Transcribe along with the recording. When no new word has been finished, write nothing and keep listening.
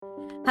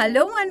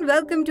Hello and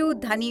welcome to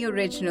Dhani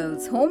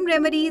Originals, Home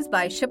Remedies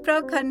by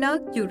Shipra Khanna,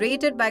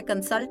 curated by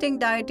consulting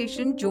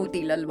dietitian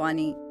Jyoti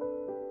Lalwani.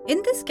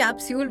 In this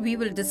capsule, we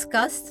will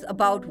discuss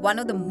about one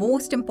of the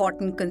most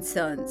important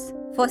concerns.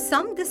 For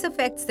some, this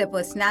affects their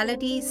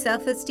personality,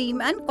 self-esteem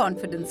and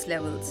confidence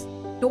levels.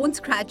 Don't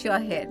scratch your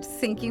head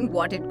thinking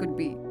what it could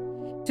be.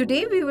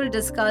 Today, we will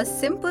discuss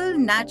simple,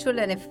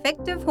 natural and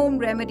effective home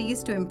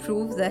remedies to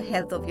improve the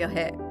health of your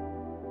hair.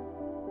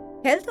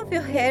 Health of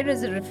your hair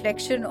is a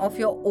reflection of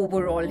your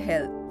overall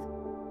health.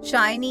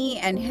 Shiny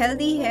and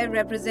healthy hair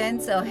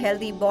represents a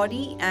healthy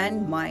body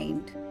and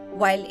mind,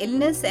 while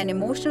illness and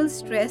emotional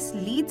stress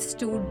leads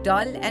to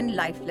dull and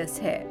lifeless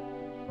hair.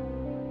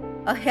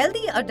 A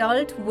healthy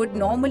adult would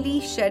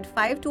normally shed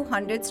 5 to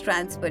 100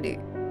 strands per day.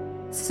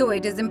 So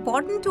it is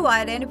important to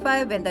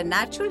identify when the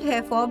natural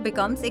hair fall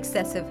becomes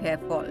excessive hair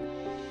fall.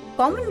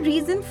 Common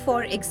reasons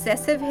for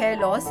excessive hair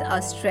loss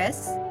are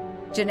stress,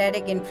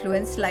 genetic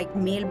influence like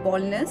male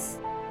baldness,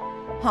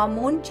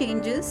 hormone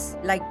changes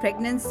like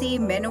pregnancy,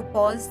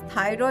 menopause,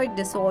 thyroid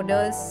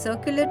disorders,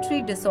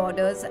 circulatory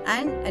disorders,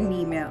 and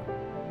anemia.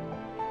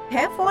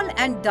 Hair fall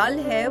and dull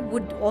hair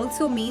would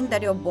also mean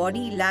that your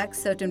body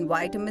lacks certain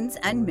vitamins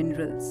and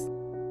minerals.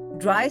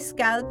 Dry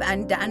scalp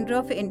and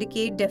dandruff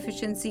indicate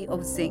deficiency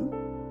of zinc.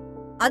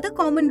 Other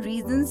common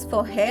reasons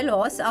for hair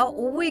loss are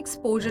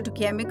overexposure to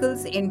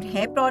chemicals in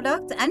hair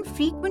products and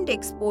frequent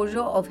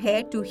exposure of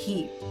hair to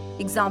heat,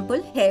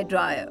 example hair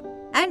dryer,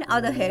 and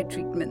other hair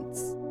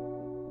treatments.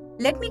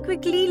 Let me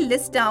quickly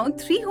list down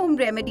 3 home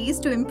remedies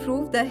to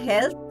improve the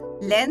health,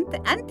 length,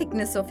 and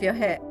thickness of your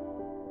hair.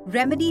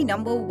 Remedy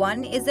number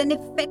 1 is an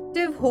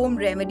effective home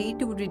remedy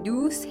to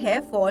reduce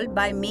hair fall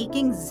by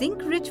making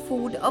zinc-rich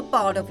food a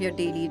part of your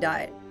daily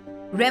diet.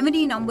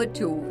 Remedy number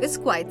 2 is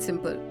quite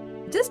simple.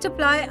 Just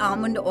apply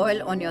almond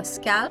oil on your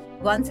scalp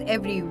once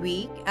every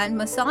week and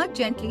massage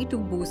gently to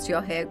boost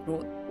your hair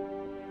growth.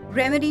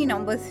 Remedy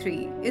number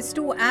 3 is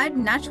to add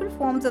natural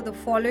forms of the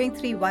following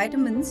 3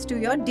 vitamins to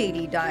your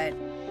daily diet.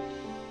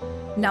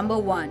 Number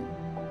 1.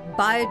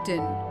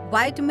 Biotin.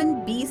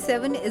 Vitamin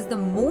B7 is the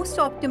most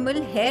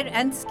optimal hair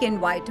and skin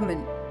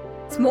vitamin.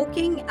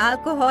 Smoking,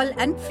 alcohol,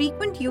 and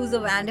frequent use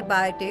of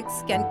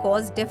antibiotics can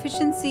cause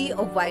deficiency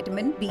of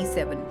vitamin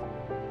B7.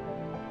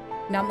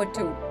 Number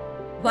 2.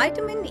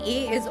 Vitamin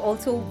A is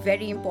also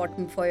very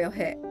important for your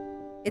hair.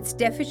 Its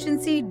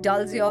deficiency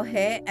dulls your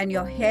hair and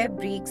your hair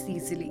breaks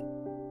easily.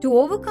 To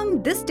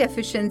overcome this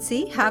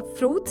deficiency, have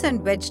fruits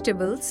and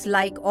vegetables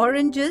like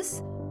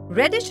oranges,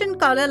 reddish in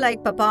color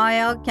like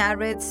papaya,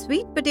 carrots,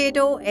 sweet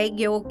potato, egg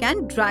yolk,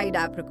 and dried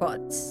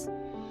apricots.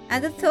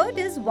 And the third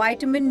is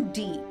vitamin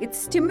D. It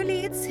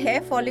stimulates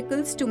hair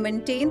follicles to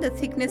maintain the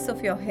thickness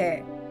of your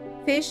hair.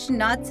 Fish,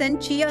 nuts, and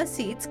chia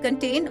seeds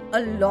contain a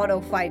lot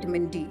of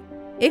vitamin D.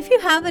 If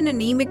you have an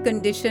anemic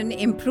condition,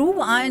 improve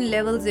iron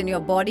levels in your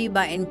body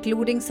by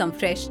including some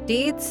fresh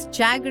dates,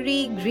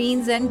 jaggery,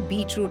 greens, and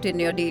beetroot in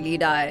your daily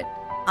diet.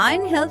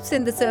 Iron helps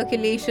in the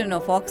circulation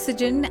of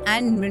oxygen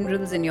and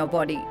minerals in your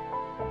body.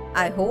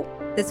 I hope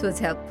this was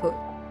helpful.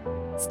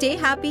 Stay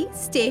happy,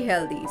 stay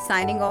healthy.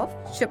 Signing off,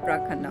 Shipra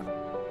Khanna.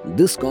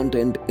 This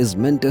content is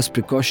meant as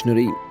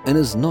precautionary and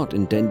is not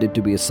intended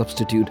to be a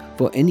substitute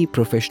for any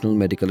professional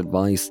medical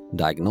advice,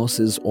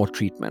 diagnosis, or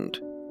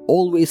treatment.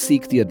 Always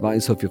seek the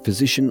advice of your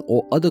physician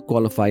or other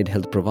qualified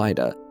health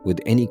provider with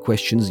any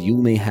questions you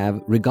may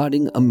have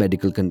regarding a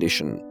medical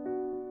condition.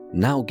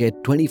 Now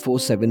get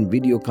 24/7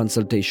 video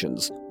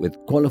consultations with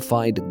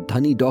qualified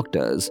Dhani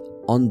doctors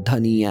on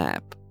Dhani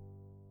app.